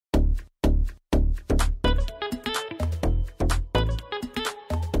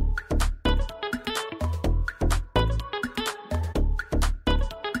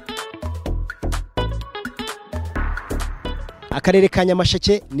Akarere ka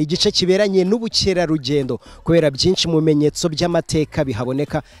Nyamasheke ni igice kiberanye n'ubukerarugendo kubera byinshi mu bimenyetso by'amateka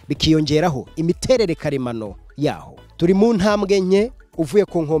bihaboneka bikiyongeraho imiterere karemano yaho. Turi mu ntambwe nke uvuye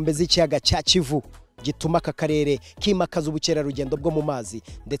ku nkombe z'ikiyaga cya Kivu gituma aka karere kimakaza ubukerarugendo bwo mu mazi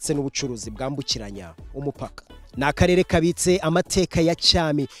ndetse n'ubucuruzi bwambukiranya umupaka. Ni akarere kabitse amateka ya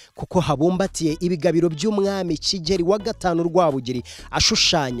cyami kuko habumbatiye ibigabiro by'umwami Kigeli wa gatanu Rwabugiri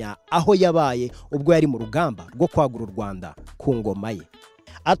ashushanya aho yabaye ubwo yari mu rugamba rwo kwagura u Rwanda ku ngoma ye.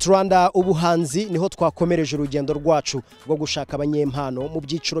 ArtRwanda Ubuhanzi niho twakomereje urugendo rwacu rwo gushaka abanyempano mu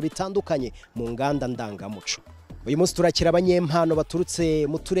byiciro bitandukanye mu nganda ndangamuco. Uyu munsi turakira abanyempano baturutse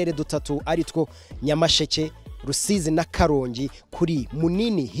mu turere dutatu ari two Nyamasheke, Rusizi na Karongi kuri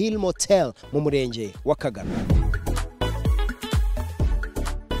Munini Hill Motel mu murenge wa Kagano.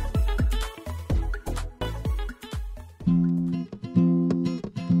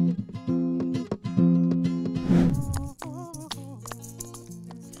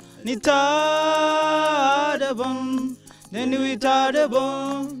 Nitadabon,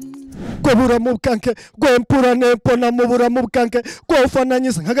 nenwitadabon. Kwebura mu bwanke gwempura nempona mubura mu bwanke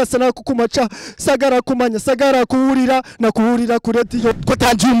gwofananyiza nkagasana kukumaca sagara kumanya sagara kuhurira na kuhurira ku radio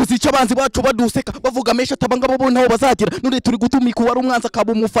twatangiye umuziki abanzi bacu baduseka bavuga mesha tabanga bo ntaho bazagira none turi gutumika wari umwanza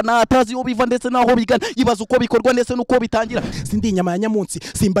akaba umufana atazi yo biva ndetse naho bigana yibaza uko bikorwa ndetse nuko bitangira sindi inyama ya nyamunsi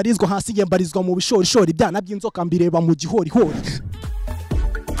simbarizwa hasi yembarizwa mu bishorishori byana by'inzoka mbireba mu gihori hori.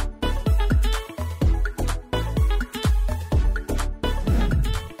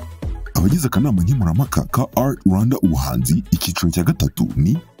 Abagize akanama nkemurampaka ka ArtRwanda Ubuhanzi icyiciro cya gatatu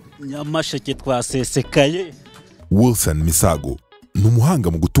ni Nyamasheke twasesekaye. Wilson Misago ni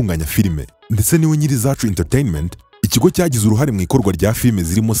umuhanga mu gutunganya filime ndetse niwe nyiri Zacu Entertainment, ikigo cyagize uruhare mu ikorwa rya filime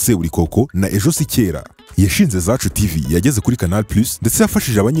zirimo Seburikoko na Ejo si kera. Yashinze Zacu TV yageze kuri Canal Plus ndetse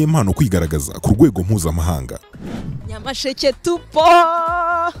yafashije abanyempano kwigaragaza ku rwego mpuzamahanga. Nyamasheke tupo.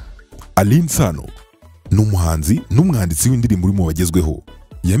 Aline Sano ni umuhanzi n'umwanditsi w'indirimbo uri mu bagezweho.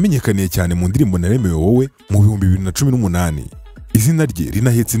 Yamenyekaniye cyane mu ndirimbo Naremewe wowe mu 2018. Izina rye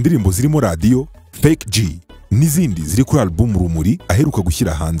rinahetse indirimbo zirimo Radio, Fake G n'izindi ziri kuri album Rumuri aheruka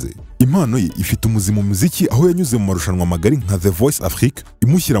gushyira hanze. Impano ye ifite umuzi mu muziki aho yanyuze mu marushanwa magari nka The Voice Afrique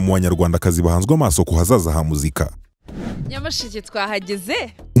imushyira mu banyarwandakazi bahanzwe amaso ku hazaza ha muzika. Nyamasheke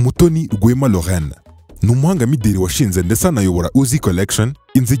twahageze. Umutoni Rwema Lorraine ni umuhanga mideli washinze ndetse anayobora Uzi Collection,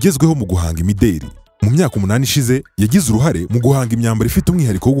 inzu igezweho mu guhanga imideli. Mu myaka 8 ishize yagize uruhare mu guhanga imyambaro ifite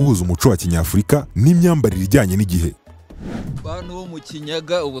umwihariko wo guhuza umuco wa Kinyafurika n'imyambarire ijyanye n'igihe. Bantu bo mu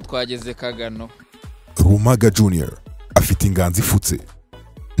Kinyaga ubu twageze Kagano. Rumaga Junior afite inganzo ifutse.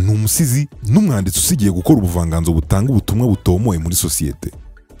 Ni umusizi n'umwanditsi usigiye gukora ubuvanganzo butanga ubutumwa butomoye muri sosiyete.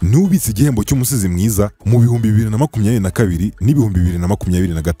 Ni ubitse igihembo cy'umusizi mwiza mu 2022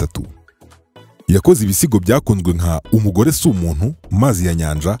 n'2023. Yakoze ibisigo byakunzwe nka Umugore si umuntu, Mazi ya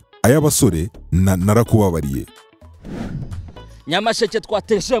nyanja, Ay'abasore na Narakubabariye. Nyamasheke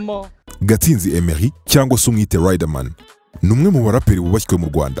twateshemo. Gatsinzi Emery cyangwa se umwite Riderman ni umwe mu baraperi bubashywe mu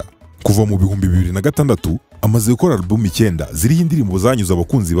Rwanda. Kuva mu 2006 amaze gukora album 9 ziriho indirimbo zanyuze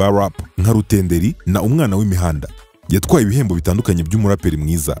abakunzi ba rap nka Rutenderi na Umwana w'imihanda. Yatwaye ibihembo bitandukanye by'umuraperi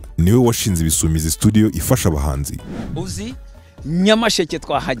mwiza. Niwe washinze Ibisumizi studio ifasha abahanzi. Uzi Nyamasheke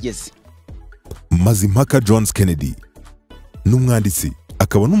twahageze. Mazimpaka Jones Kennedy ni umwanditsi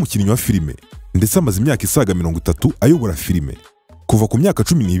akaba n'umukinnyi wa filime ndetse amaze imyaka isaga 30 ayobora filime. Kuva ku myaka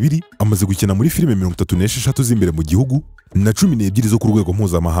 12 amaze gukina muri filime 36 z'imbere mu gihugu na 12 zo ku rwego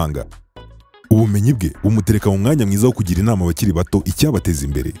mpuzamahanga. Ubumenyi bwe bumutereka mu mwanya mwiza wo kugira inama abakiri bato icyabateza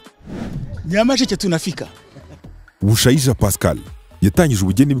imbere. Nyamasheke tunafika. Bushayija Pascal yatangije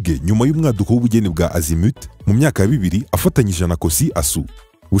ubugeni bwe nyuma y'umwaduko w'ubugeni bwa Azimut mu myaka ya 2000 afatanyije na Kosi Asu.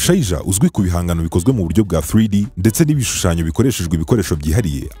 Bushayija uzwi ku bihangano bikozwe mu buryo bwa 3D ndetse n'ibishushanyo bikoreshejwe ibikoresho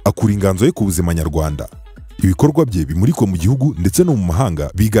byihariye, akura inganzo ye ku buzima nyarwanda. Ibikorwa bye bimurikwa mu gihugu ndetse no mu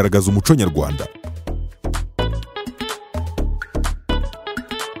mahanga bigaragaza umuco nyarwanda.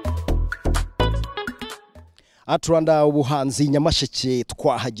 ArtRwanda Ubuhanzi Nyamasheke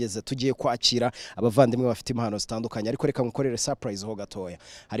twahageze tugiye kwakira abavandimwe bafite impano zitandukanye, ariko reka nkukorere surprise ho gatoya.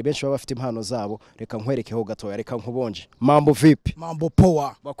 Hari benshi baba bafite impano zabo, reka nkwereke ho gatoya, reka nkubonje. Mambo vipi? Mambo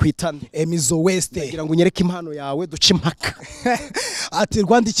power. Bakwitande Emizo West. Kugira ngo unyereke impano yawe duce impaka.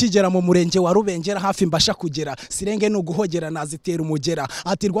 ArtRwanda ikigera mu murenge wa Rubengera hafi mbasha kugera, sirenge no guhogera nazitera umugera.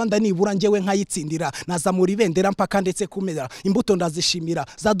 ArtRwanda nibura ngewe nkayitsindira, naza muri bendera mpaka ndetse kumera. Imbuto ndazishimira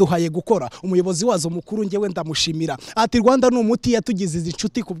zaduhaye gukora, umuyobozi wazo mukuru ngewe ndamushimira. turagushimira ati Rwanda ni umuti yatugize izi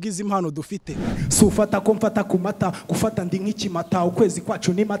nshuti kubwiza impano dufite si ufata ko mfata ku mata gufata ndi nk'ikimata ukwezi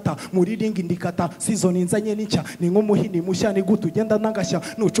kwacu ni mata muri ringi ndikata season inzanye n'icya ni nk'umuhini mushya ni gute ugenda nangashya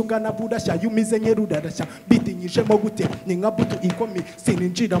nucunga na budashya yumize nkerurarashya bitinyijemo gute ni nka buto ikomi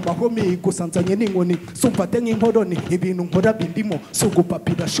sininjira amahomi gusa nzanye n'inkoni sumfate nk'inkoroni ibintu nkora bindimo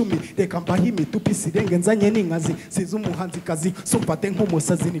sugupapira shumi reka mbahimi tupisirenge nzanye n'inkazi size umuhanzikazi sumfate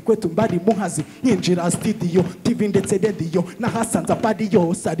nk'umusazi ni kwetu mbari muhazi nyinjira studio TV ndetse radio nahasanze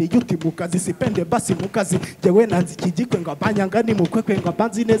apariyo sari yuti mukazi sipende basi mukazi jewe nanzi kijikwe ngo abanyanga ni mukwekwe ngo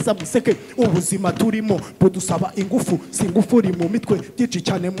abanzi neza museke ubuzima turimo budusaba ingufu singufuri mu mitwe byinshi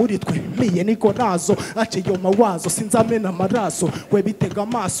cyane muri twe miye niko nazo aciyo mawazo sinzamena amaraso we bitega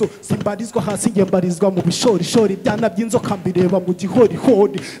amaso simbarizwa hasi ngembarizwa mu bishorishori byana by'inzoka mbireba mu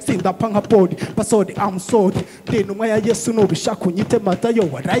gihorihori sindapfa nka poli pasori amusori ndinumwa ya Yesu nubishaka unyite matayo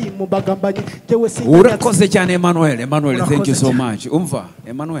warayi mu bagambanye jewe urakoze cyane Emmanuel thank you so much umva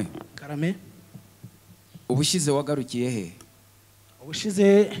Emmanuel karame ubushize wagarukiye he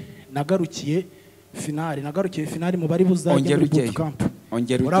ubushize nagarukiye finali mu bari buzajya muri boot camp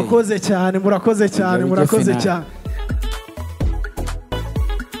murakoze cyane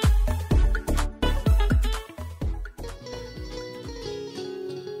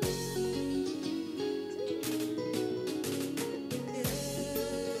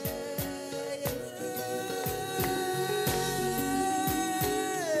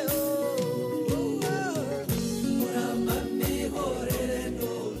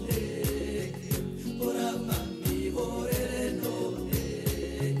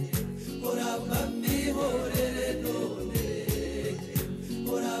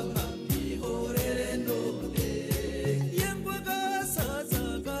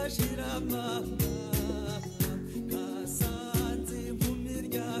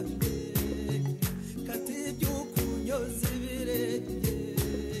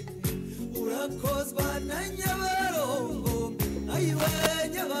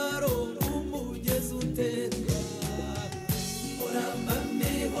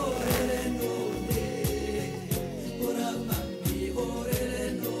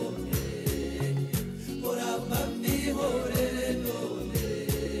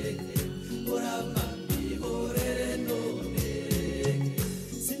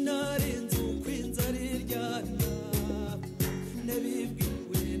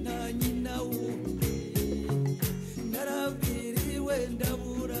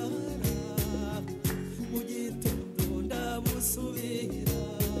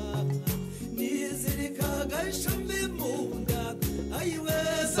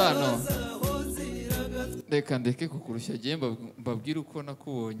Sano reka ndeke kukurusha giye mbabwira uko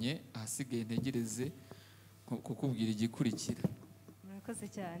nakubonye ahasigaye ntegereze kukubwira igikurikira. Murakoze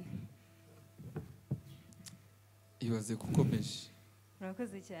cyane. Ibaze kukomeje.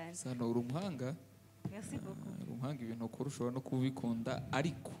 Murakoze cyane. Sano uri umuhanga? Merci beaucoup. Umuhanga ibintu ukora ushobora no kubikunda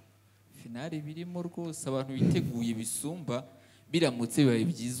ariko finale birimo rwose abantu biteguye bisumba biramutse bibaye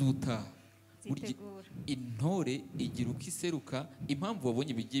byiza utaha. Intore igira uko iseruka impamvu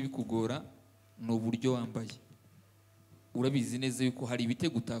wabonye bigiye bikugora ni uburyo wambaye urabizi neza yuko hari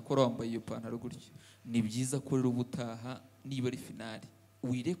ibitego utakora wambaye iyo pantaro gutyo ni byiza ko rero ubutaha niba ari finale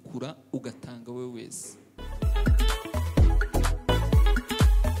wirekura ugatanga we wese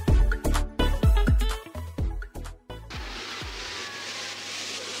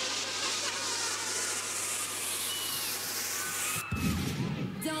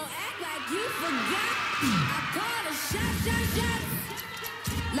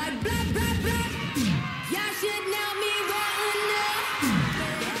Like blah, blah, blah. Y'all should know me well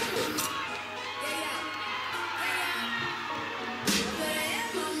enough. Better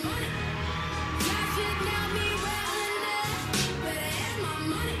have my money. Y'all should know me well enough. Better have my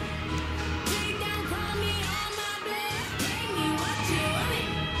money. Take down, call me on my bed. Pay me what you want.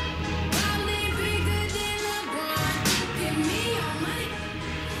 Probably bigger than LeBron. Give me your money.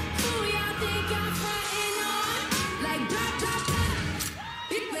 Who y'all think y'all frontin' on? Like blah, blah,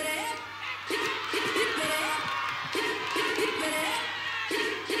 blah.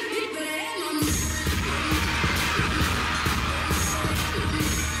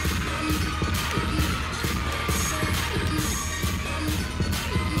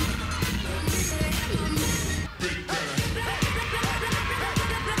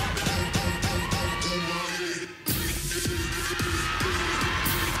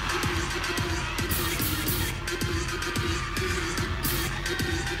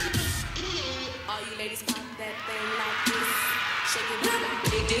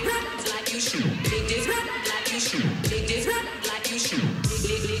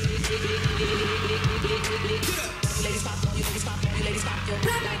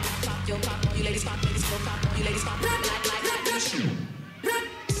 your cock, all you ladies pop, ladies go cock, all you ladies pop, like you shoot.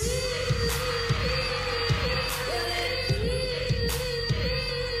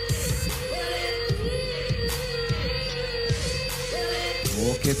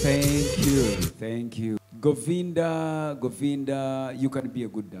 Okay, thank you. Govinda, you can be a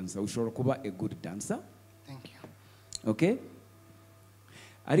good dancer. Ushobora kuba a good dancer. Thank you. Okay?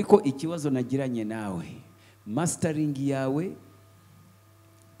 Ariko ikibazo nagiranye nawe, mastering yawe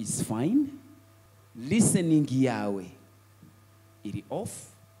is fine, listening yawe iri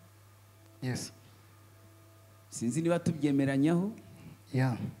off. Yes. Sinzi niba tubyemeranyaho.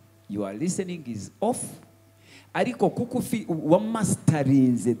 Yeah. Your listening is off. Ariko kuko wa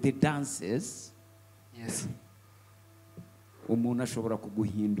mastering the dances. Yes. Umuntu ashobora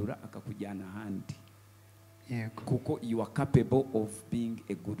kuguhindura akakujyana ahandi. Yego. Kuko you are capable of being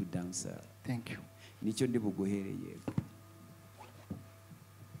a good dancer. Thank you. Nicyo ndi buguhereye.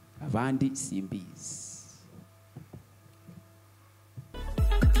 Abandi simbizi.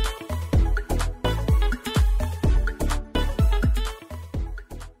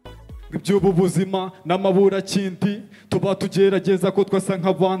 iby'ubu buzima n'amabura kindi tuba tugerageza ko twasa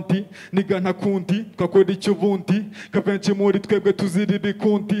nk'abandi niga ntakundi twakora icyo ubundi kabenshi muri twebwe tuzira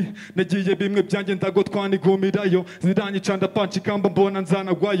ibikundi nagiye bimwe byanjye ndago twanigumirayo ziranyica ndapanca ikamba mbona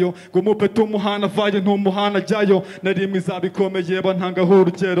nzanagwayo ngo mupe tumuhana vaye ntumuhana ajyayo na rimwe izabikomeye bantangaho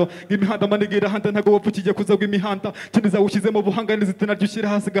urugero imihanda manigira handa ntago wapfukiye kuza gw'imihanda kindi zawushyize mu buhanga n'izitina ryushyira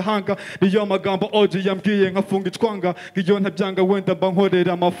hasi gahanga niyo magambo oje yambwiye nkafunga icwanga iyo ntabyanga wenda mba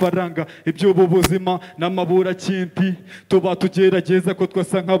nkorera amafaranga iby'ubu buzima n'amabura kindi tuba tugerageza ko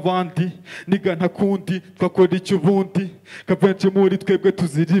twasa nk'abandi niga ntakundi twakora icyo ubundi kabenshi muri twebwe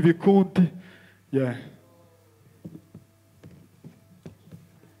tuzira ibikundi. Yeah,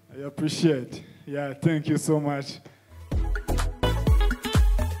 I appreciate. Yeah, thank you so much.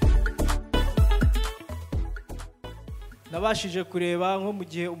 nabashije kureba nko mu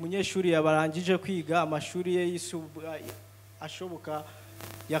gihe umunyeshuri yabarangije kwiga amashuri ye ashoboka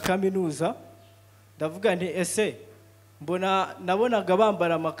ya kaminuza, ndavuga nti ese nabonaga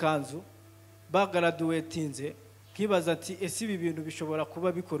bambara amakanzu bagaraduwetinze, nkibaza ati ese ibi bintu bishobora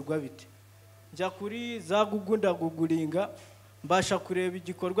kuba bikorwa bite? Njya kuri za Google ndaguguringa, mbasha kureba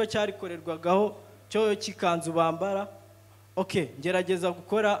igikorwa cyarikorerwagaho cyo kikanzu bambara. Okay, ngerageza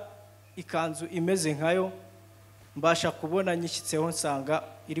gukora ikanzu imeze nkayo, mbasha kubona nyishyitseho nsanga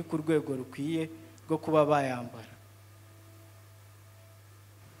iri ku rwego rukwiye rwo kuba bayambara.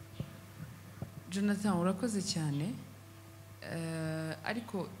 Jonathan, urakoze cyane,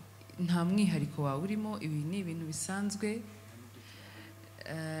 ariko nta mwihariko wawe urimo, ibi ni ibintu bisanzwe,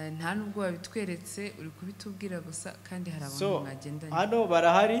 nta nubwo wabitweretse, uri kubitubwira gusa kandi hari abantu mwagendanye. Hano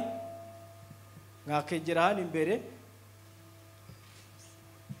barahari, mwakegera hano imbere.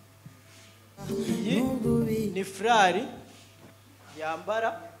 Iyi ni frari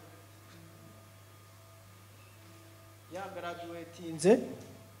yambara yagaraduwetinze.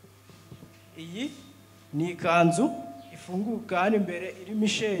 Iyi ni ikanzu ifunguka hano imbere iri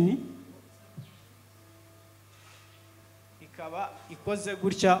misheni, ikaba ikoze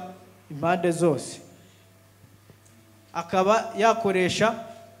gutya impande zose. Akaba yakoresha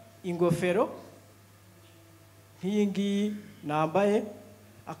ingofero nk'iyi ngiyi nambaye,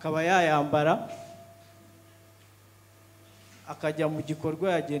 akaba yayambara akajya mu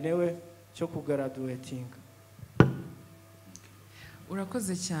gikorwa yagenewe cyo kugaraduwetinga.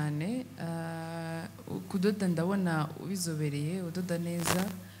 Urakoze cyane, kudoda ndabona ubizobereye, udoda neza,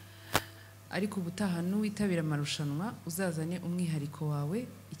 ariko ubutaha n'uwitabira amarushanwa uzazane umwihariko wawe,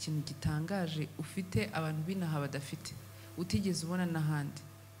 ikintu gitangaje ufite abantu binaha badafite, utigeze ubona n'ahandi,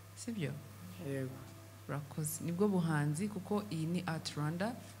 sibyo? Yego. Urakoze. Nibwo buhanzi, kuko iyi ni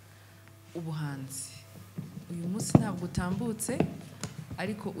ArtRwanda, ubuhanzi. Uyu munsi ntabwo utambutse,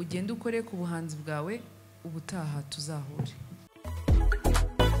 ariko ugende ukore ku buhanzi bwawe, ubutaha tuzahure.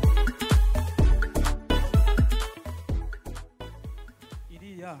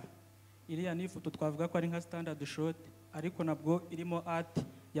 Iriya ni ifoto twavuga ko ari nka standard shot, ariko nabwo irimo art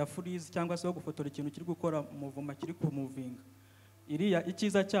ya freeze cyangwa se yo gufotora ikintu kiri gukora muvuma kiri kumuvinga. Iriya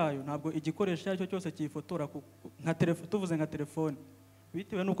icyiza cyayo ntabwo igikoresho cyacyo cyose kifotora nka telefone, tuvuze nka telefone,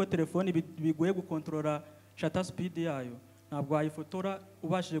 bitewe nuko telefone bigoye gukontorora shutter speed yayo, ntabwo wayifotora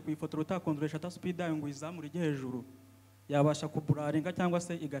ubashije kuyifotora utakontorora shutter speed yayo ngo izamure ijye hejuru, yabasha kuburaringa cyangwa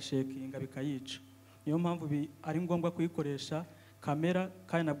se igashekinga bikayica. Niyo mpamvu ari ngombwa kuyikoresha kamera,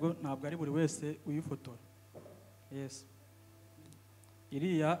 kandi ntabwo ari buri wese uyifotora. Yes.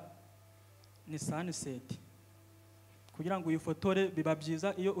 Iriya ni sunset. Kugira ngo uyifotore biba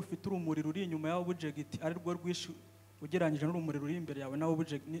byiza iyo ufite urumuri ruri inyuma yaho bujegiti ari rwo rwishi ugereranyije n'urumuri ruri imbere yawe nawe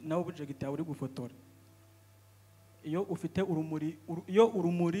object yawe uri gufotora. Iyo ufite urumuri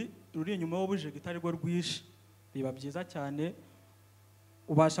ruri inyuma y'object ari rwo rwishe biba byiza cyane,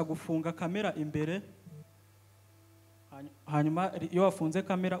 ubasha gufunga kamera imbere, hanyuma iyo wafunze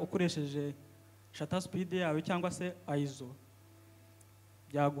kamera ukoresheje shutter speed yawe cyangwa se ISO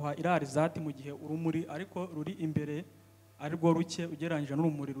byaguha irarizati mu gihe urumuri ariko ruri imbere ari rwo ruke ugereranyije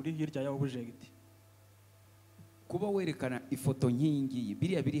n'urumuri ruri hirya ya object. Kuba werekana ifoto nk'iyi ngiyi,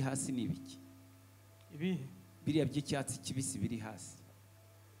 biriya biri hasi ni ibiki? Ibihe? Biriya by'icyatsi kibisi biri hasi,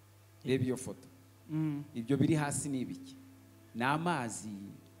 reba iyo foto. Ibyo biri hasi ni ibiki? Ni amazi,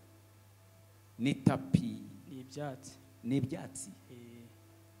 ni tapi, ni ibyatsi.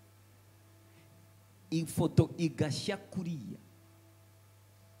 Ifoto igashya kuriya,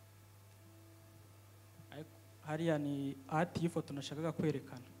 hariya ni art y'ifoto nashakaga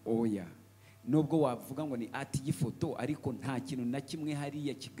kwerekana. Oya, nubwo wavuga ngo ni art y'ifoto ariko nta kintu na kimwe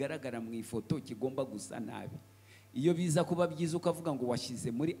hariya kigaragara mu ifoto kigomba gusa nabi. Iyo biza kuba byiza ukavuga ngo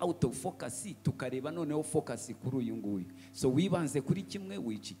washyize muri out of focus, tukareba noneho focus kuri uyu nguyu. So wibanze kuri kimwe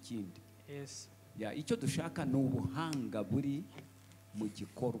wica ikindi. Yes. Ya, icyo dushaka ni ubuhanga buri mu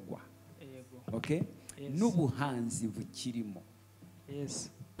gikorwa. Yego. Okay? Yes. N'ubuhanzi bukirimo.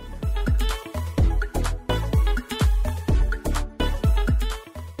 Yes.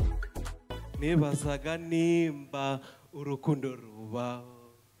 Nibazaga nimba urukundo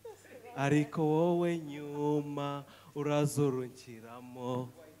rubaho, ariko wowe nyuma urazurukiramo.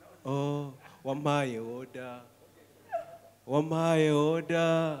 Oh, wampaye oda, wampaye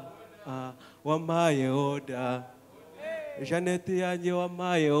oda, wampaye oda. Jeannette yanjye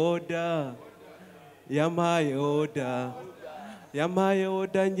wampaye oda, yampaye oda, yampaye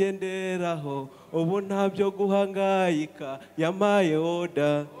oda ngenderaho, ubu ntabyo guhangayika. Yampaye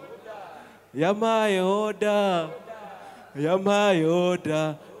oda, yampaye oda, yampaye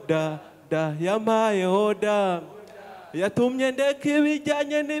oda, yampaye oda. Yatumye ndeka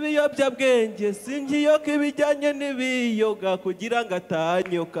ibijyanye n'ibiyobyabwenge, singiyoka ibijyanye n'ibiyoga kugira ngo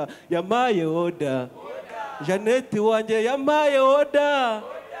atanyoka. Yampaye oda, Jeannette wanjye yampaye oda,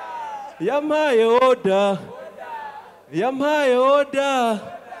 yampaye oda, yampaye oda,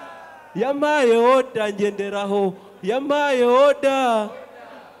 yampaye oda ngenderaho. Yampaye oda,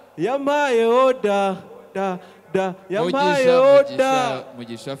 yampaye oda, yampaye oda.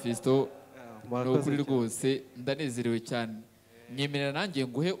 Mugisha Fisto, n'ukuri rwose ndanezerewe cyane. Nyemerera nanjye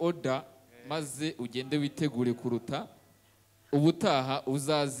nguhe oda maze ugende witegure kuruta ubutaha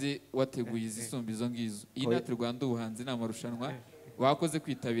uzaze wateguye izisumba izo ngizo. Iyi ni ArtRwanda ubuhanzi ni amarushanwa wakoze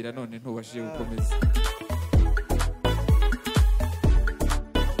kwitabira none ntubashije gukomeza.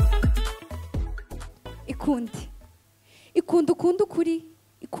 Ikunde ukuri,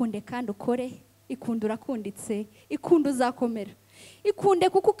 ikunde kandi ukore, ikunde urakunditse, ikunde uzakomera. Ikunde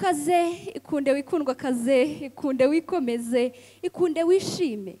kuko ukaze, ikunde wikundwa kaze, ikunde wikomeze, ikunde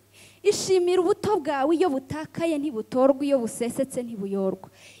wishime. Ishimira ubuto bwawe, iyo butakaye ntibutorwa, iyo busesetse ntibuyorwa,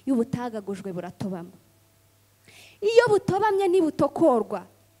 iyo butagagujwe buratobama, iyo butobamye ntibutokorwa,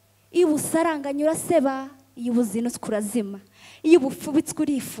 iyo busaranganye uraseba, iyo buzinutswe urazima, iyo bufubitswe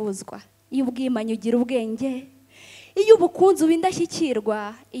urifuzwa, iyo ubwimanye ugira ubwenge, iyo ubukunze uba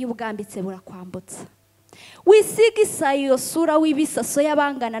indashyikirwa, iyo ubwambitse burakwambutsa. Wisiga isayo iyo sura w'ibisaso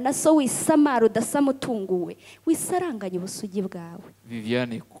y'abangana na so, wisamara udasama utunguwe, wisaranganye ubusugi bwawe.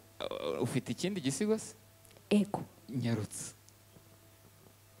 Viviane, ufite ikindi gisigo se? Ego. Nyarutse.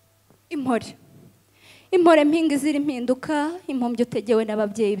 Impore mpinga izira impinduka, impumbya utegewe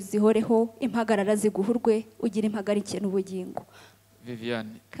n'ababyeyi zihoreho, impagarara ziguhurwe, ugira impagarike n'ubugingo.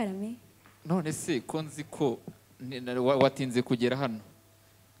 Viviane. Karame. None se ko nzi ko watinze kugera hano,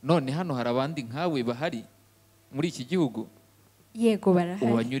 none hano hari abandi nkawe bahari muri iki gihugu? Yego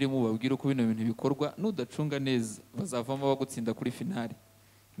barahari. Ubanyuremo ubabwire uko bino bintu bikorwa, nudacunga neza bazavamo bagutsinda kuri finale.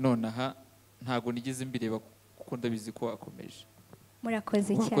 None aha ntago nigeze mbireba kuko ndabizi ko wakomeje.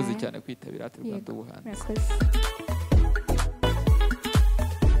 Murakoze cyane kwitabira ArtRwanda ubuhanzi. Murakoze.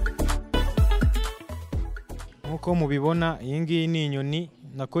 Nkuko mubibona, iyi ngiyi ni inyoni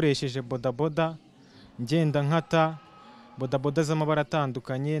nakoresheje bodaboda ngenda nkata bodaboda z'amabara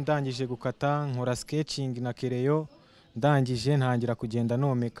atandukanye. Ndangije gukata nkora sketching na kereyo, ndangije ntangira kugenda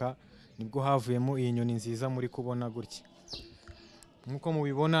nomeka, nibwo havuyemo iyi nyoni nziza muri kubona gutya. Nkuko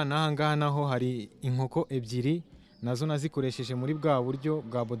mubibona n'ahangaha naho hari inkoko ebyiri, nazo nazikoresheje muri bwa buryo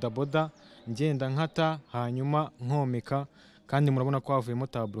bwa bodaboda ngenda nkata hanyuma nkomeka, kandi murabona ko havuyemo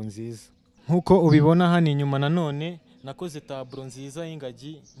taburo nziza. Nkuko ubibona hano inyuma nanone nakoze taburo nziza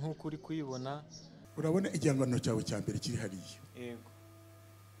y'ingagi nkuko uri kuyibona. Urabona igihangano cyawe cya mbere kiri hariya. Yego.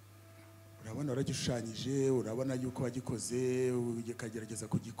 urabona waragishushanyije urabona yuko wagikoze ukagerageza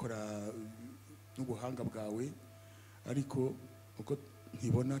kugikora n'ubuhanga bwawe ariko uko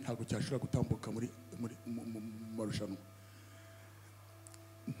nkibona ntabwo cyashobora gutambuka muri mu marushanwa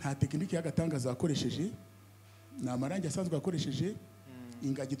nta tekinike y'agatangaza wakoresheje ni amarangi asanzwe wakoresheje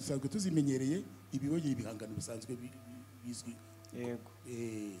ingagi dusanzwe tuzimenyereye ibiboye ibihangano bisanzwe bizwi yego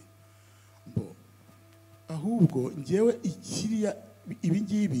ahubwo ngewe ikiriya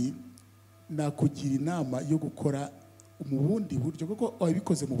ibingibi nakugira inama yo gukora mu bundi buryo kuko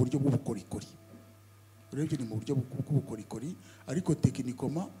wabikoze mu buryo bw'ubukorikori urebye ni mu buryo bw'ubukorikori ariko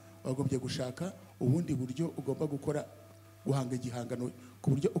tekinikoma wagombye gushaka ubundi buryo ugomba gukora guhanga igihangano ku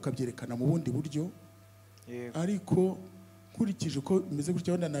buryo ukabyerekana mu bundi buryo ariko nkurikije uko bimeze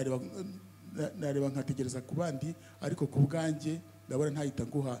gutya wenda nareba nkategereza ku bandi ariko ku bwanjye ndabona ntahita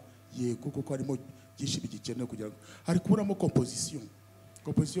nguha yego kuko harimo byinshi bigikenewe kugira ngo hari kuburamo composition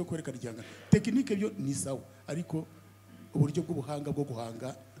kwerekana igihangano tekinike byo ni sawa ariko uburyo bw'ubuhanga bwo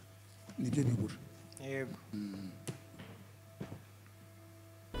guhanga nibyo bibura yego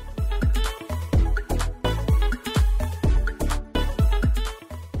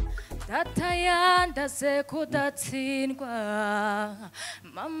Data yandaze kudatsindwa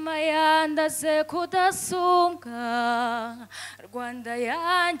mama yandaze kudasumbwa Rwanda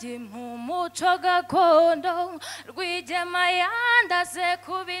yanjye mu muco gakondo Rwigema yandaze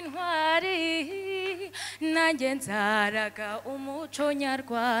kuba intwari nanjye nzaraga umuco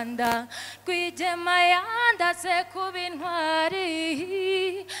nyarwanda Rwigema yandaze kuba intwari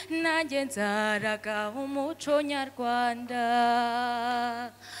nanjye nzaraga umuco nyarwanda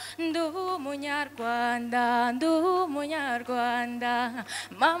Ndumunyarwanda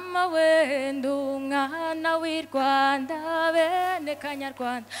mama we ndumwana w'i Rwanda bene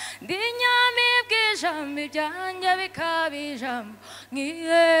kanyarwanda ndi nyamibwa ijambo ibyanjye bikaba ijambo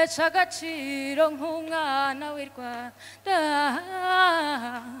nkihesha agaciro nk'umwana w'i Rwanda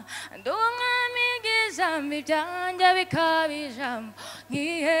ndi umwami bw'ijambo ibyanjye bikaba ijambo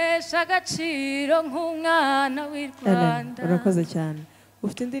nkihesha agaciro nk'umwana w'i Rwanda. Urakoze cyane.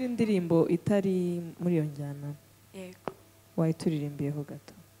 Ufite indi ndirimbo itari muri iyo njyana? Yego. Wayituririmbiyeho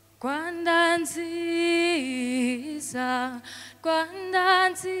gato. Rwanda nziza, Rwanda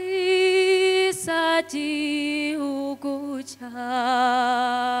nziza, gihugu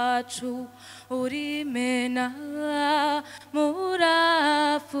cyacu urimena muri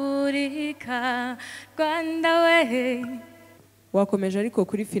Afurika, Rwanda we. Wakomeje ariko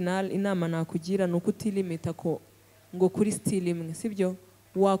kuri final inama nakugira nuko utilimita ko ngo kuri style imwe, sibyo?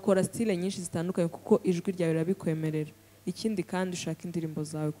 Wakora style nyinshi zitandukanye kuko ijwi ryawe rirabikwemerera. Ikindi kandi ushaka indirimbo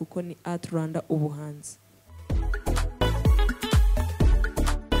zawe kuko ni ArtRwanda ubuhanzi.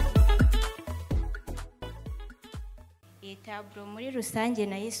 Iyi taburo muri rusange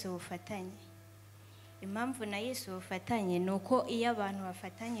nayise ubufatanye. Impamvu nayise ubufatanye ni uko iyo abantu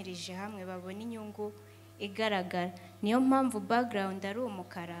bafatanyirije hamwe babona inyungu igaragara. Niyo mpamvu background ari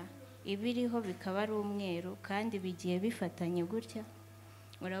umukara, ibiriho bikaba ari umweru kandi bigiye bifatanye gutya.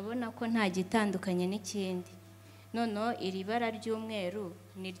 Urabona ko nta gitandukanye n'ikindi. Noneho iri bara ry'umweru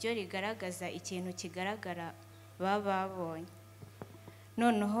niryo rigaragaza ikintu kigaragara baba babonye.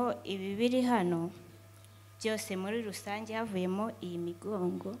 Noneho ibi biri hano byose muri rusange havuyemo iyi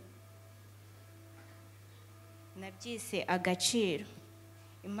migongo nabyise agaciro.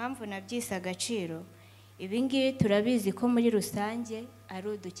 Impamvu nabyise agaciro, ibi ngibi turabizi ko muri rusange ari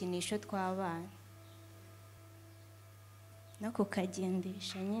udukinisho tw'abana no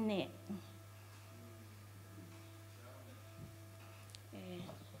kukagendesha nyine.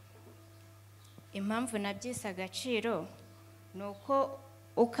 Impamvu nabyise agaciro ni uko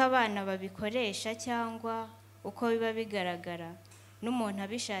abana babikoresha cyangwa uko biba bigaragara n'umuntu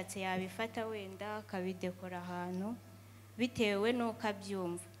abishatse yabifata wenda akabidekora ahantu bitewe n'uko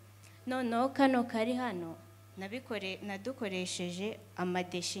abyumva. Noneho kano kari hano nadukoresheje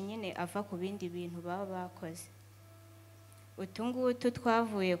amadeshi nyine ava ku bindi bintu baba bakoze. Utu ngutu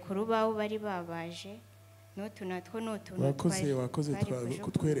twavuye ku rubaho bari babaje, n'utu natwo ni utuntu wakoze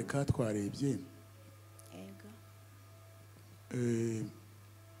kutwereka twarebye.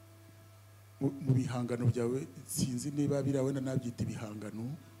 Mu bihangano byawe sinzi niba birabona nabyita ibihangano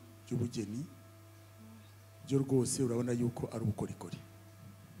by'ubugeni byo rwose urabona yuko ari ubukorikori.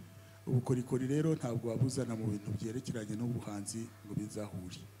 Ubukorikori rero ntabwo wabuzana mu bintu byerekeranye n'ubuhanzi ngo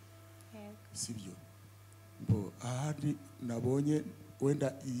bizahure, sibyo? Ahari nabonye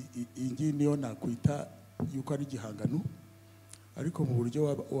wenda iyi niyo nakwita yuko ari igihangano, ariko mu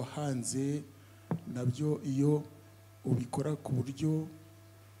buryo wahanze nabyo iyo ubikora ku buryo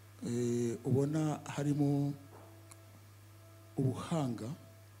ubona harimo ubuhanga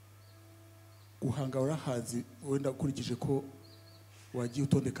guhanga warahazi wenda ukurikije ko wagiye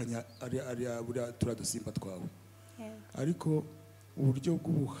utondekanya buriya turiya dusimba twawe ariko uburyo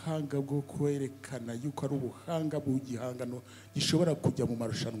bw'ubuhanga bwo kwerekana yuko ari ubuhanga bw'igihangano gishobora kujya mu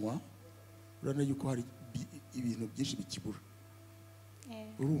marushanwa urabona yuko hari ibintu byinshi bikibura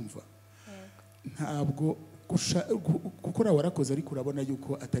urumva ntabwo gukora warakoze ariko urabona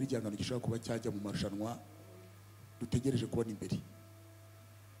yuko atari igihangano gishobora kuba cyajya mu marushanwa dutegereje kubona imbere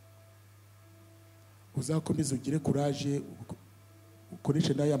uzakomeza ugire courage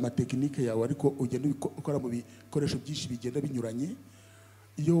ukoreshe n'aya matekinike yawe ariko ugenda ukora mu bikoresho byinshi bigenda binyuranye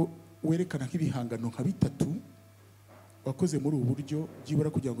iyo werekana nk'ibihangano nka bitatu wakoze muri ubu buryo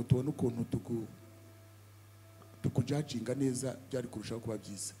byibura kugira ngo tubone ukuntu tukujajinga neza byari kurushaho kuba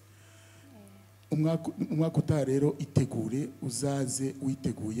byiza umwaka utaha rero itegure uzaze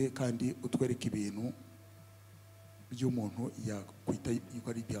witeguye kandi utwereke ibintu by'umuntu yakwita yuko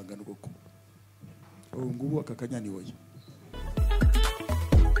ari ibihangano koko ubu ngubu aka kanya ni wowe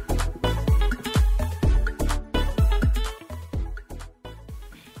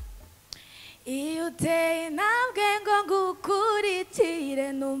iyo uteye intambwe ngo ngukurikire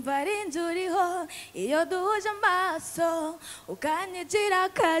numva ari inzu uriho iyo duhuje amaso ukanyigira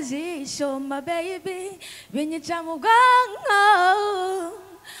akajisho ma baby binyica mu bwanko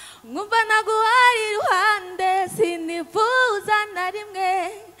nkumva naguhari iruhande sinifuza na rimwe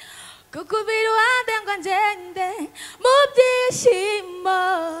kukuba iruhande ngo ngende mu byishimo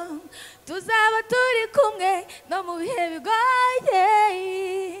tuzaba turi kumwe no mu bihe bigoye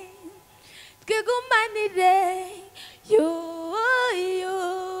twigumanire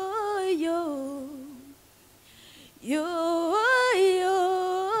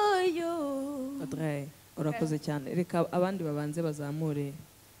Audrey urakoze cyane reka abandi babanze bazamure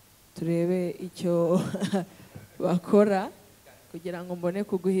turebe icyo bakora kugira ngo mbone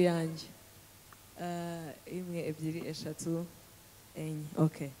kuguha iyanjye imwe ebyiri eshatu enye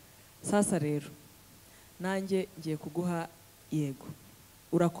okay sasa rero nanjye ngiye kuguha yego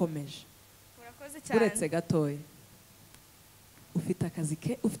urakomeje uretse gatoya ufite akazi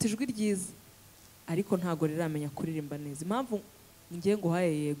ke ufite ijwi ryiza ariko ntago riramenya kuririmba neza impamvu ngiye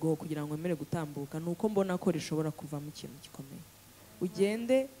nguhaye yego kugira ngo emere gutambuka nuko mbona ko rishobora kuvamo ikintu gikomeye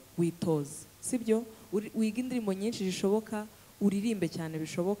ugende witoze sibyo wiga indirimbo nyinshi zishoboka uririmbe cyane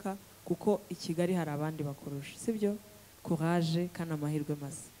bishoboka kuko i Kigali hari abandi bakurusha sibyo courage kandi amahirwe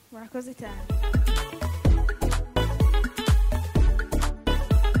masa murakoze cyane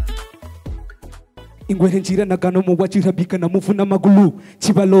ingwere njiranaga no mu wacirabika na muvu n'amaguru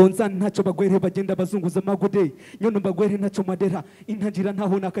kibalonza ntacyo bagwere bagenda bazunguza amagode nyono bagwere ntacyo madera intangira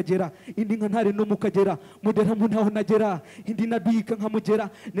ntaho nakagera indi nka ntare no mukagera mudera mu ntaho nagera indi nabika nkamugera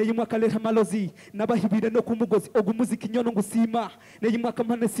neye mwaka lera malozi nabahibire no kumugozi ogu muziki nyono ngusima neye mwaka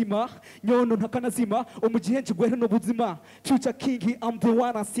manesima nyono ntakanazima umugihe ngwere no buzima future king I'm the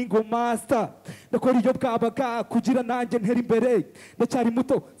one a single master ndakora iyo bwabaga kugira nanjye ntera imbere ndacyari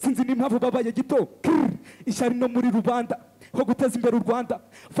muto sinzi n'impamvu babaye gito ishyari no muri rubanda ho guteza imbere u Rwanda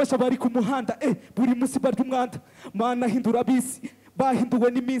fasha bari ku muhanda buri munsi barya umwanda mana hindura bisi bahinduwe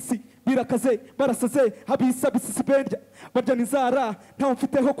n'iminsi birakaze barasaze habisa bisisibendya barya n'inzara ntawe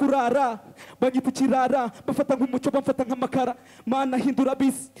mfiteho kurara banyita ikirara bafata nk'umuco bamfata nk'amakara mana hindura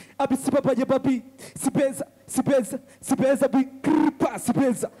bisi abisi babaye babi sibeza sibeza sibeza bi kripa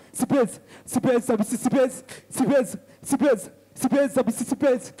sibeza sibeza sibeza bisi sibeza sibeza sibeza sibeza bisi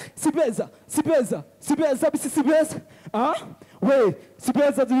sibeza sibeza sibeza sibeza bisi sibeza we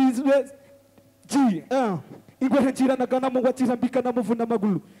sibeza sibeza ji ingwere njiranaga na mu wacirambika na muvu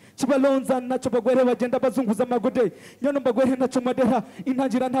n'amaguru kibalonza ntacyo bagwere bagenda bazunguza amagode nyono bagwere ntacyo madera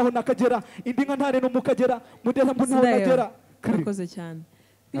intangira ntaho nakagera indi nka ntare no mukagera mudera mu ntaho nagera urakoze cyane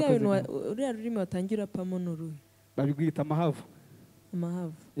biriya bintu uriya rurimi watangira pamo n'uruhe babigwita amahavu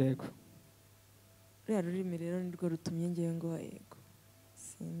amahavu yego uriya rurimi rero nirwo rutumye ngewe ngo yego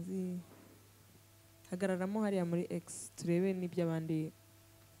sinzi hagararamo hariya muri X turebe n'ibyo abandi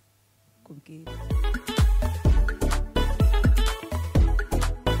kubwira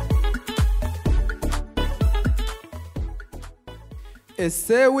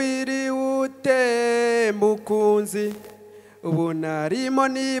ese wiriwe ute mukunzi ubu narimo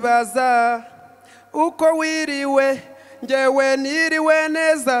nibaza uko wiriwe ngewe niriwe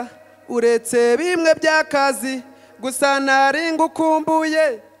neza uretse bimwe by'akazi gusa nari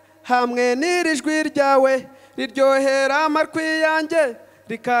ngukumbuye hamwe n'iri jwi ryawe riryohera amatwi yanjye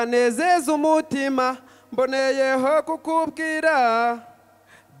rikanezeza umutima mboneyeho kukubwira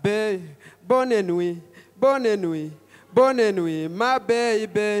bonne nuit bonne nuit bonne nuit ma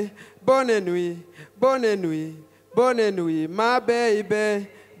baby bonne nuit bonne nuit bonne nuit ma baby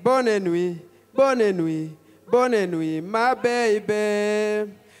bonne nuit bonne nuit, bonne nuit, my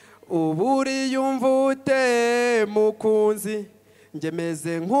baby. Uburi yumvute mukunzi, njye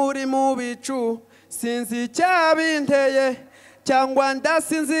meze nk'uri mu bicu, sinzi icyabinteye cyangwa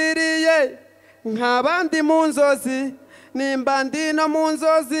ndasinziriye nk'abandi mu nzozi, nimba ndi no mu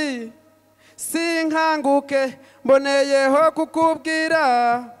nzozi sinkanguke mboneyeho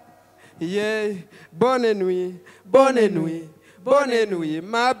kukubwira. Yeah, bonne nuit, bonne nuit, bonne nuit,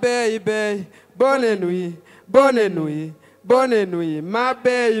 my baby. Bonne nuit, bonne nuit, bonne nuit, my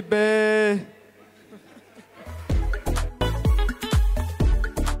baby.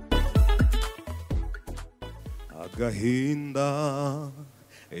 Agahinda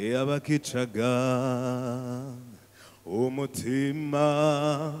yabakicaga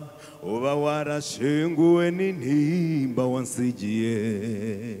umutima uba warashenguwe n'intimba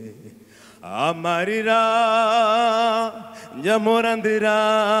wansigiye amarira njyamora ndira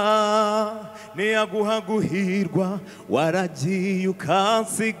niyaguha guhirwa waragiye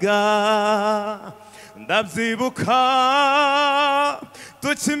ukansiga ndabyibuka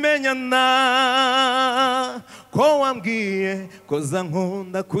tukimenyana ko wambwiye ko za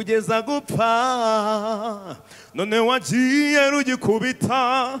nkunda kugeza gupfa none wagiye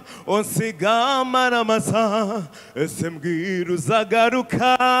rugikubita unsiga amaramasa ese mbwira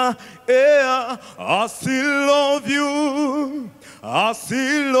uzagaruka. I still love you, I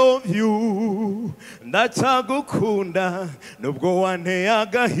still love you, ndacyagukunda nubwo wanteye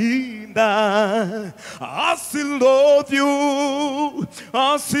agahinda. I still love you,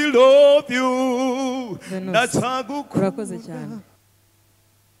 I still love you, ndacyagukunda. urakoze cyane.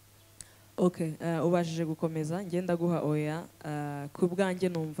 Okay, ubashije gukomeza ngenda guha oya. Ku bwanjye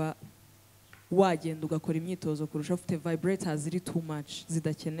numva wagenda ugakora imyitozo kurusha ufite vibrators ziri too much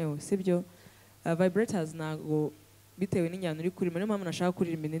zidakenewe, sibyo? Vibrators ntago bitewe n'injyana uri kurimo, niyo mpamvu nashaka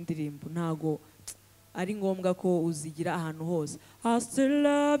kuririmba indirimbo, ntago ari ngombwa ko uzigira ahantu hose. I still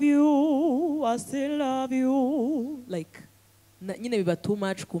love you, I still love you, like nyine biba too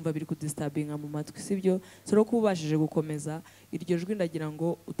much kumva biri kudisturbinga mu matwi, sibyo? So ko ubashije gukomeza iryo jwi ndagira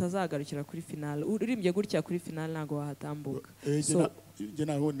ngo utazagarukira kuri finale. Uririmbye gutya kuri finale ntago wahatambuka. Njye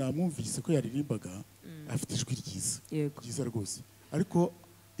naho namwumvise ko yaririmbaga afite ijwi ryiza rwose, ariko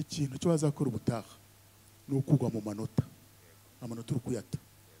ikintu cyo bazakora ubutaha ni ukugwa mu manota, amanota uri kuyata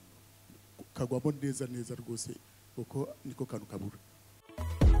kagwamo neza neza rwose, kuko niko kantu kabura.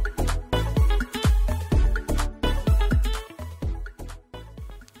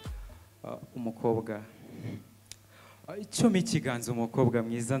 Umukobwa icyo ikiganza, umukobwa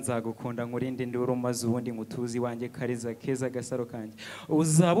mwiza nzagukunda nkurinde nduru maze ubundi ngutuzi wanjye kariza keza gasaro kanjye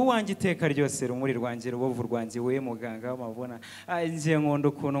uzaba uwanjye iteka ryose rumuri rwanjye rubovu rwanjye we muganga w'amabona njye nkunda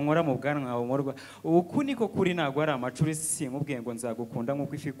ukuntu nkora mu bwanwa bumurwa uku niko kuri ntago ari amacuri sinkubwiye ngo nzagukunda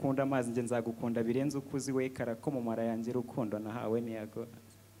nk'uko ifi ikunda amazi njye nzagukunda birenze ukuzi we karako mu mara yanjye rukundo nahawe niyago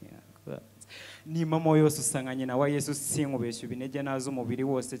ni mama yose usanga nyina wa Yesu sinkubeshya ibinege nazo umubiri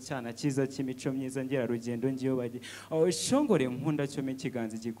wose cyana cyiza cy'imico myiza ngera rugendo ngiyo bagiye shongore nkunda cyo mu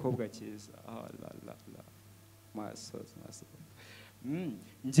kiganza igikobwa cyiza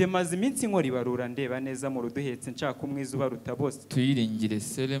nje maze iminsi nkora ibarura ndeba neza mu ruduhetse nshaka umwiza ubaruta bose tuyiringire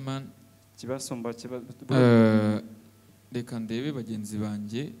Seleman kibasumba reka ndebe bagenzi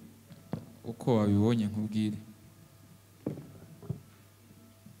banjye uko wabibonye nkubwire.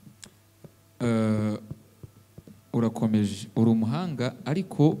 Urakomeje uri umuhanga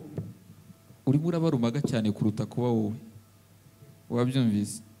ariko urimo urabarumaga cyane kuruta kuba wowe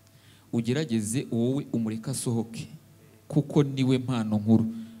wabyumvise. Ugerageze wowe umureka asohoke kuko niwe mpano nkuru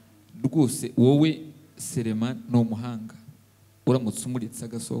rwose. Wowe Seleman ni umuhanga, uramutse umuritse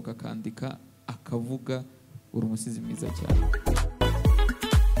agasohoka akandika akavuga uri umusizi mwiza cyane.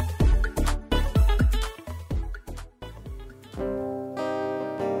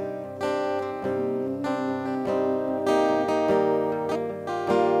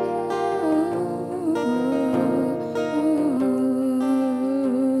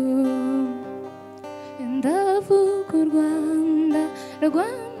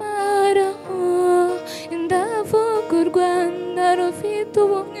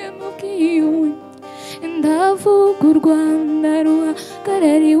 ndavuga u Rwanda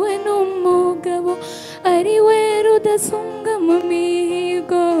ruhagarariwe n'umugabo ari we rudasumbwa mu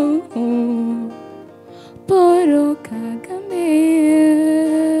mihigo Paul Kagame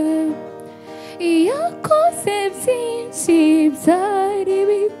yakoze byinshi byari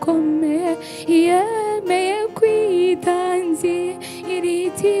bikomeye yemeye kwitangira iri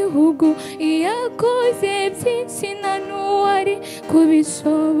gihugu yakoze byinshi na n'uwari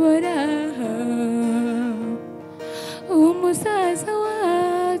kubishobora umusaza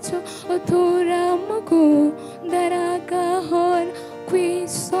wacu uturamukunda aragahora ku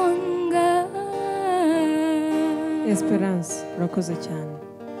isonga. Esperance urakoze cyane.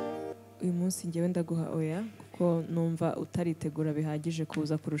 Uyu munsi ngewe ndaguha oya kuko numva utaritegura bihagije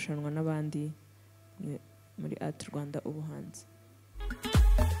kuza kurushanwa n'abandi muri ArtRwanda ubuhanzi.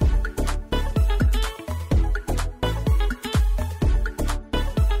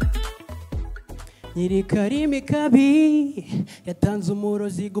 Nyiri karimi kabi yatanze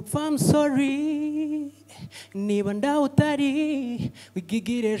umurozi gupfa. I'm sorry niba ndaho utari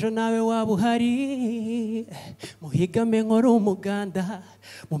wigigire ejo nawe waba uhari. Muhigame nkora umuganda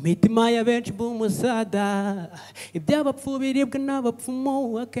mu mitima ya benshi b'umusada. Iby'abapfu biribwa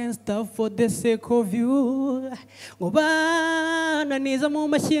n'abapfumu. I can't stop for the sake of you. Ngo bananiza mu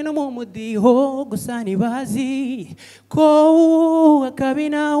mashyi no mu mudiho gusa ntibazi ko akabi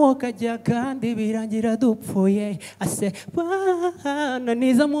naho kajya kandi birangira dupfuye. Ase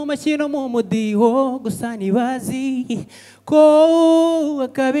bananiza mu mashyi no mu mudiho gusa ntibazi ko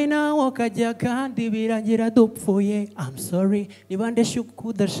akabi naho kajya kandi birangira dupfuye. I'm sorry niba ndeshuka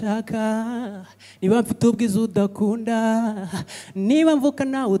udashaka, niba mfite ubwiza udakunda, niba mvuka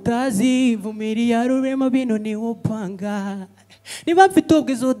nawe utazi vumiriya rurema bino ni upanga. Niba mfite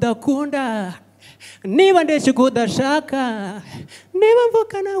ubwiza udakunda, niba ndeshuka udashaka, niba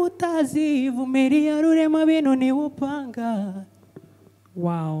mvuka nawe utazi vumiriya rurema bino ni upanga.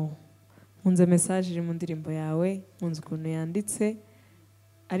 Wow, nkunze message iri mu ndirimbo yawe, nkunze ukuntu yanditse,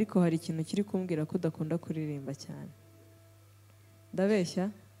 ariko hari ikintu kiri kumbwira ko udakunda kuririmba cyane. Ndabeshya?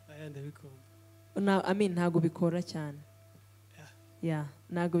 Aya ndabikunda. Ntago bikora cyane. Yeah,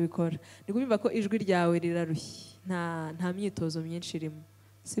 ntago bikora. Ndi kumva ko ijwi ryawe rirarushye. Nta myitozo myinshi irimo.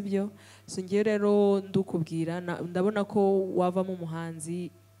 Sibyo? So ngiye rero ndukubwira ndabona ko wavamo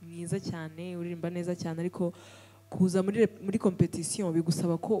umuhanzi mwiza cyane, uririmba neza cyane, ariko kuza muri competition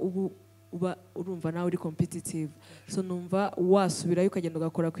bigusaba ko uba urumva nawe uri competitive. So numva wasubirayo ukagenda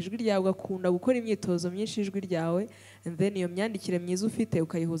ugakora ku ijwi ryawe, ugakunda gukora imyitozo myinshi ijwi ryawe, and then iyo myandikire myiza ufite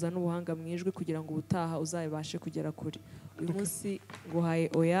ukayihuza n'ubuhanga mu ijwi kugira ngo ubutaha uzabashe kugera kure. Uyu munsi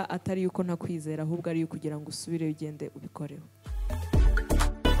nguhaye oya, atari yuko ntakwizera ahubwo ari yuko kugira ngo usubire ugende ubikoreho.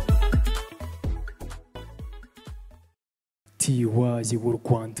 tiwayi w'u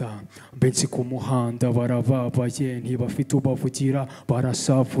Rwanda benshi ku muhanda barababaye, ntibafite ubavugira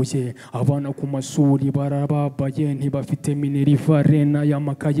barashavuye, abana ku mashuri barababaye, ntibafite minerivare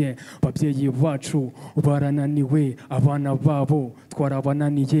n'ayamakaye, babyeyi bacu barananiwe, abana babo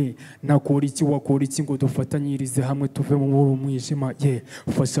twarabananiye, nakora iki wakora iki ngo dufatanyirize hamwe tuve mu mwijima, ye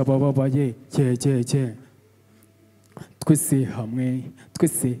fasha abababaye, ye twese hamwe,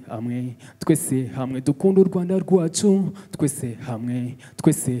 twese hamwe, twese hamwe dukunda u Rwanda rwacu, twese hamwe,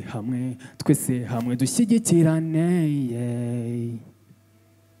 twese hamwe, twese hamwe dushyigikirane.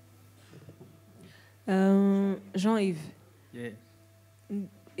 Jean-Yves,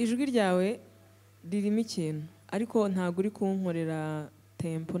 ijwi ryawe ririmo ikintu, ariko ntabwo uri kunkorera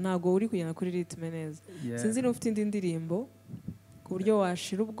tempo, ntabwo uri kugenda kuri ritme neza. Sinzi niba ufite indi ndirimbo ku buryo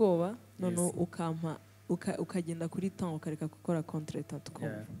washira ubwoba none ukampa ukagenda kuri temps ukareka gukora contretemps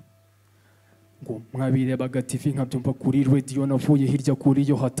tukumva. Ngo mwabirebaga TV nkabyumva kuri radio, navuye hirya kuri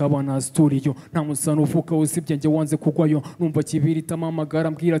yo hataba na studio, nta musano uvuka usibye njye wanze kugwayo, numva kibirita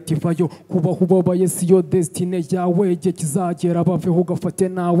amagara mbwira ati vayo, kubaho ubabaye siyo destiny yawe, igihe kizagera baveho ugafate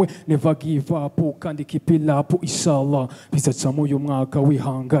nawe, never give up kandi keep it up, inshallah bizacamo uyu mwaka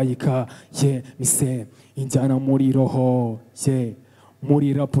wihangayika, ye mise injyana muri roho, ye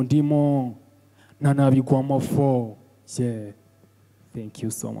muri rap ndimo nanabigwa amafo, ye thank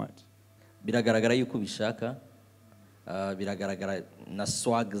you so much. Biragaragara yuko ubishaka, biragaragara na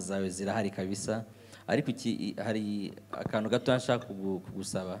swag zawe zirahari kabisa, ariko hari akantu gato nshaka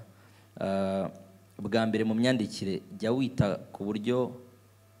kugusaba. Bwa mbere mu myandikire jya wita ku buryo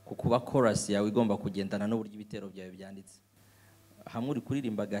kuba chorus yawe igomba kugendana n'uburyo ibitero byawe byanditse. Hamwe uri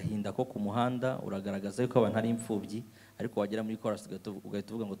kuririmba agahinda ko ku muhanda uragaragaza yuko abantu ari imfubyi, ariko wagera muri chorus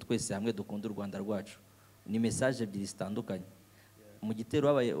ugahita uvuga ngo twese hamwe dukunda u Rwanda rwacu. Ni message ebyiri zitandukanye. Mu gitero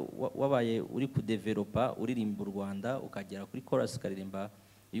wabaye uri kudevelopa uririmba u Rwanda, ukagera kuri chorus ukaririmba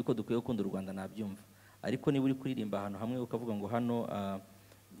yuko dukwiye gukunda u Rwanda, nabyumva. Ariko niba uri kuririmba ahantu hamwe ukavuga ngo hano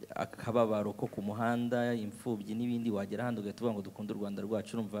akababaro ko ku muhanda, imfubyi n'ibindi, wagera handi ugahita uvuga ngo dukunda u Rwanda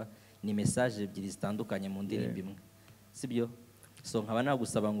rwacu, urumva ni message ebyiri zitandukanye mu ndirimbo imwe, sibyo? So nkaba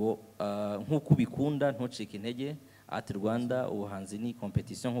nagusaba ngo nk'uko ubikunda ntucike intege. ArtRwanda ubuhanzi ni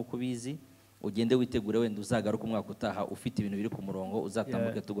competition nk'uko ubizi, ugende witegure, wenda uzagaruka umwaka utaha ufite ibintu biri ku murongo,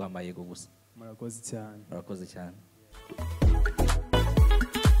 uzatambuke tuguha amayego gusa. Murakoze cyane. Murakoze cyane.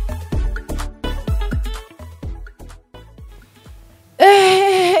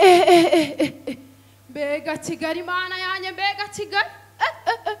 mbega Kigali mana yanjye mbega Kigali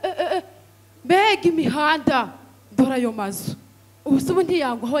mbega imihanda dore ayo mazu ubu se ubu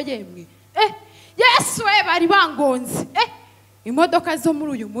ntiyangwaho yemwe yesu we bari bangonze imodoka zo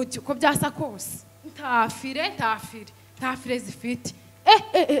muri uyu mujyi uko byasa kose ntafire zifite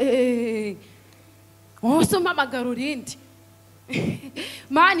wose umpamagara urindi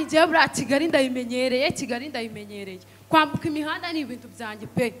mani njyewe buriya Kigali ndayimenyereye kwambuka imihanda ni ibintu byanjye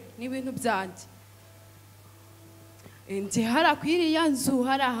pe ni ibintu byanjye njye hariya ku iriya nzu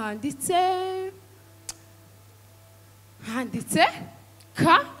hariya handitse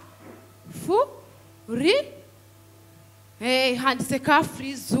ka fu ri handitse ka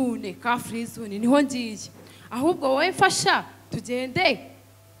free zone niho ngiye ahubwo wowe mfasha tugende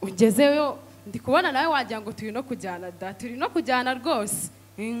ungezeyo ndi kubona nawe wagira ngo turi no kujyana turi no kujyana rwose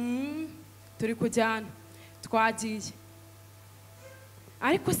turi kujyana twagiye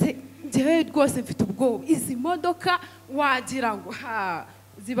ariko se njyewe rwose mfite ubwoba izi modoka wagira ngo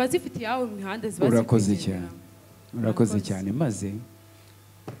ziba zifite iyawe mu mihanda ziba urakoze cyane maze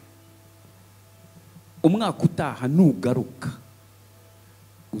umwaka utaha nugaruka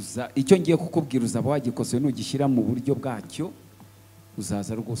icyo ngiye kukubwira uzaba wagikosoye nugishyira mu buryo bwacyo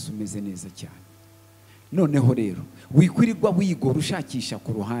uzaza rwose umeze neza cyane noneho rero wikwirirwa wigora ushakisha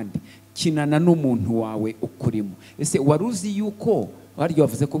ku ruhande kinana n'umuntu wawe ukurimo ese wari uzi yuko waryo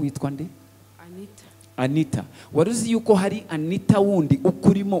wavuze ko witwa nde Anita wari uzi yuko hari Anita wundi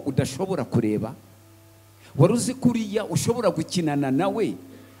ukurimo udashobora kureba wari uzi kuriya ushobora gukinana nawe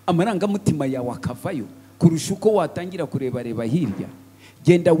amarangamutima yawe akavayo kurusha uko watangira kureba hirya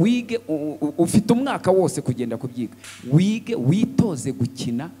genda wige ufite umwaka wose kugenda kubyiga wige witoze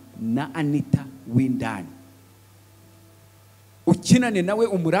gukina na Anita w'indani ukinane nawe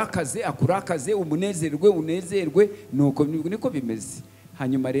umurakaze akurakaze unezerwe nuko niko bimeze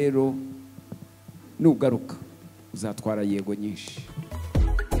hanyuma rero nugaruka uzatwara yego nyinshi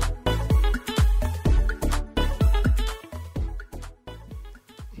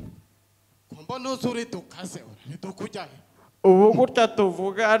mbona uzuri dukaze ntidukujyahe ubu gutya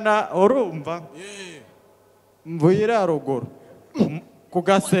tuvugana urumva mvuye haruguru ku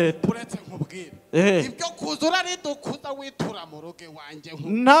gaseta uretse nkubwire ibyo kuzura ari dukuza witura mu rugo iwanjye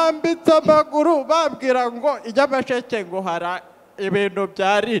ntambitse amaguru babwira ngo Nyamasheke ngo hari ibintu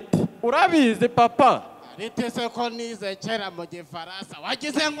bya riti urabizi papa riti se ko nize kera mu gifaransa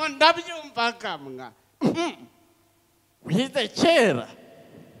wagize ngo ndabyumvaga mwa wize kera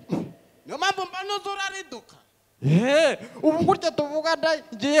niyo mpamvu mbona uzura riduka ubu gutya tuvugana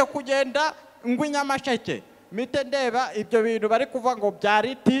ngiye kugenda ngo Nyamasheke mite ndeba ibyo bintu bari kuvuga ngo bya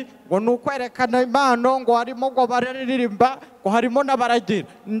riti ngo ni ukwerekana impano ngo harimo ngo bararirimba ngo harimo n'abaragira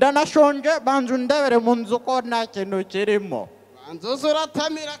ndanashonje banza undebere mu nzu ko nta kintu kirimo banza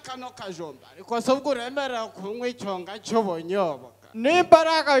uzuratamira kano kajomba ariko se ubwo uremerera kunywa icyonga cy'ubunyobwa nimba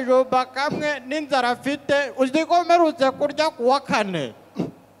ari akajomba kamwe n'inzara afite uzi ko mperutse kurya ku wa kane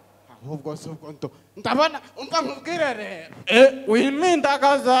ahubwo se ubwo ndabona umva nkubwire rero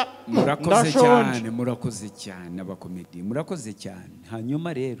wimindagaza murakoze cyane abakomedi murakoze cyane hanyuma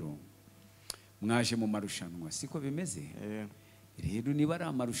rero mwaje mu marushanwa siko bimeze rero niba ari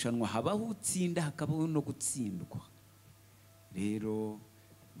amarushanwa habaho utsinda hakabaho no gutsindwa rero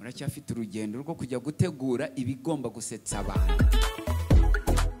muracyafite urugendo rwo kujya gutegura ibigomba gusetsa abantu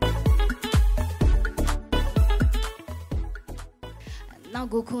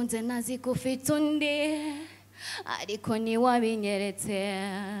nagukunze nazi ko ufite undi ariko ntiwabinyeretse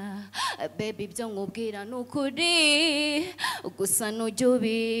baby ibyo nkubwira ni ukuri gusa nujya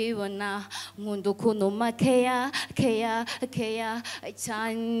ubibona nkunda ukuntu makeya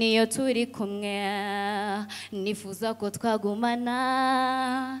cyane iyo turi kumwe nifuza ko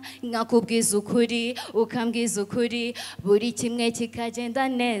twagumana nkakubwiza ukuri ukambwiza ukuri buri kimwe kikagenda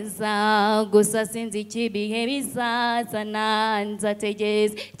neza gusa sinzi ikibihe bizazana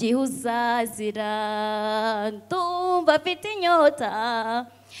nzategereza igihe uzazira ndumva afite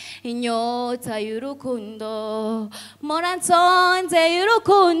inyota y'urukundo mpora nsonze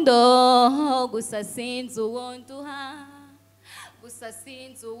y'urukundo gusa sinzi uwo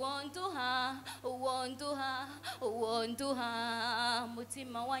nduha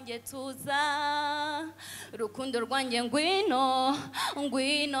mutima wanjye tuza rukundo rwanjye ngwino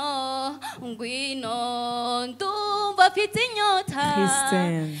ndumva afite inyota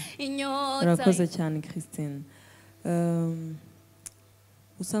urakoze cyane Christine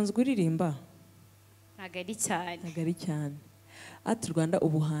usanzwe uririmba ntabwo ari cyane ArtRwanda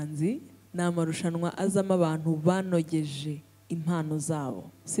ubuhanzi ni amarushanwa azamo abantu banogeje impano zabo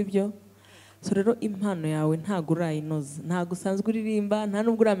sibyo so rero impano yawe ntago urayinoza, ntago usanzwe uririmba, nta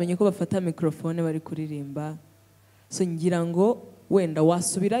nubwo uramenye ko bafata mikrofone bari kuririmba. So ngira ngo wenda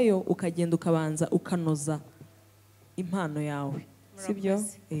wasubirayo ukagenda ukabanza ukanoza impano yawe, sibyo?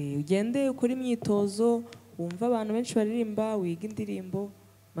 Ugende ukora imyitozo, wumva abantu benshi baririmba, wiga indirimbo,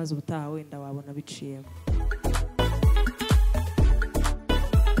 maze ubutaha wenda wabona biciyemo.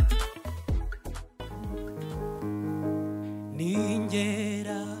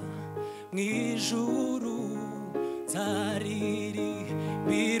 Ningera mwijuru zariri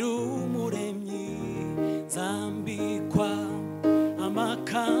birumuremyi zambikwa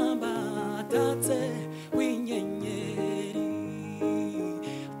amakamba atatse w'inyenyeri,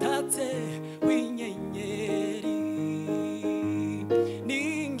 atatse w'inyenyeri.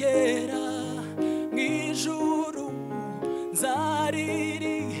 Ningera mwijuru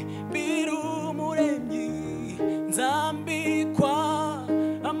zariri birumuremyi zambikwa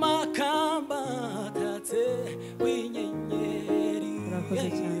amakamba atatse w'inyenyeri,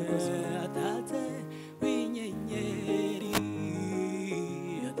 atatse w'inyenyeri,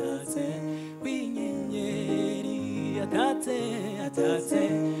 atatse w'inyenyeri, atatse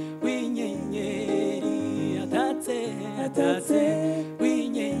w'inyenyeri, atatse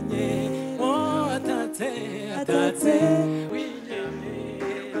w'inyenyeri, oh atatse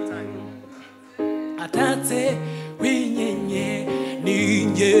w'inyenyeri, atatse w'inyenyeri.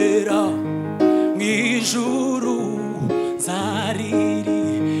 Ningera mwijuru zariri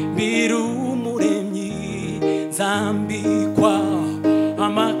birumuremyi zambikwa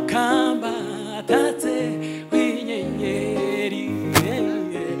amakamba atatse w'inyenyeri,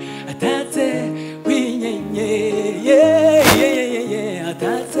 atatse w'inyenyeri,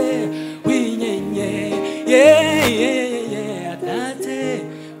 atatse w'inyenyeri, atatse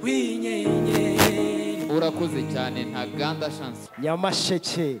w'inyenyeri. Urakoze cyane ntaganda chance.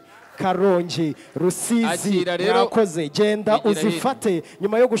 Nyamasheke, Karongi, Rusizi, Akira rero, mwakoze, genda igira uzifate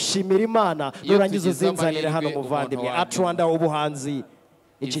nyuma yo gushimira Imana, Iyo nurangiza tugize uzinzanire hano amahirwe, muvandimwe. umuntu wa ArtRwanda ubuhanzi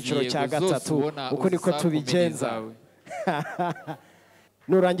icyiciro Izi cya yego zose gatatu, ubona uko niko uzisa tubigenza. komedi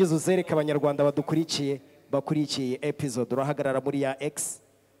Nurangiza uzereka abanyarwanda bakurikiye episode, urahagarara muri ya X,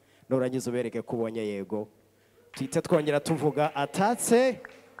 nurangiza ubereke ko ubonye yego, tuhite twongera tuvuga atatse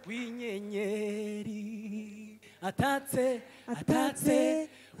w'inyenyeri, atatse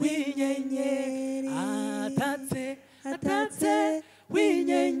w'inyenyeri, atatse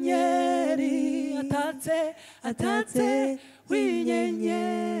w'inyenyeri, atatse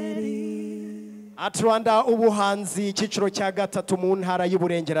w'inyenyeri. ArtRwanda ubuhanzi icyiciro cya gatatu mu ntara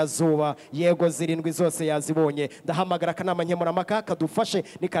y'Iburengerazuba, yego zirindwi zose yazibonye. Ndahamagara akanama nkemurampaka kadufashe,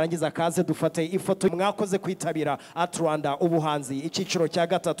 nikarangiza kaze dufate ifoto. Mwakoze kwitabira ArtRwanda ubuhanzi icyiciro cya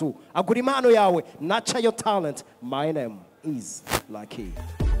gatatu. Agura impano yawe, nurture your talent. My name is Lucky.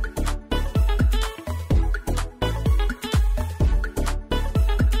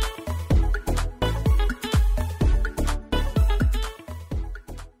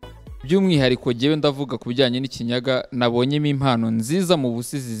 by'umwihariko jyewe ndavuga ku bijyanye n'ikinyaga, nabonyemo impano nziza mu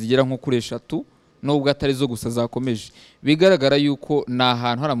busizi zigera nko kuri 3, nubwo atari zo gusa zakomeje. Bigaragara yuko ni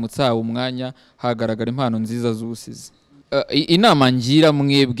ahantu haramutse hawe umwanya hagaragara impano nziza z'ubusizi. Inama ngira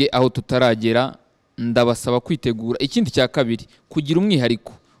mwebwe aho tutaragera, ndabasaba kwitegura. Ikindi cya kabiri, kugira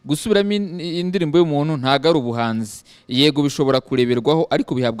umwihariko. Gusubiramo indirimbo y'umuntu ntago ari ubuhanzi. Yego bishobora kureberwaho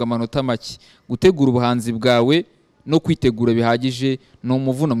ariko bihabwa amanota make. Gutegura ubuhanzi bwawe no kwitegura bihagije ni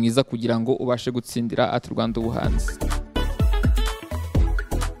umuvuno mwiza kugira ngo ubashe gutsindira ArtRwanda ubuhanzi.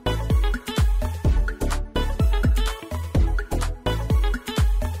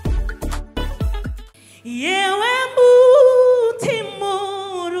 Yewe mutima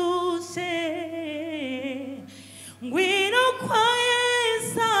urushe, ngwino kwa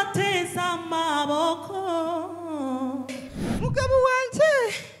Yesu ateze amaboko. Mugabo wanje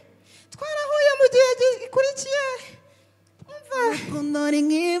twarahuye mu gihe gikurikiye, umva ukundora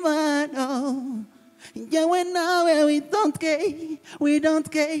nk'Imana, njyewe nawe we don't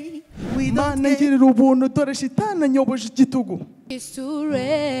care. Mana ngirira ubuntu, dore shitani anyoboje igitugu. It's too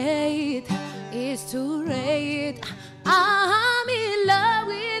late, I'm in love.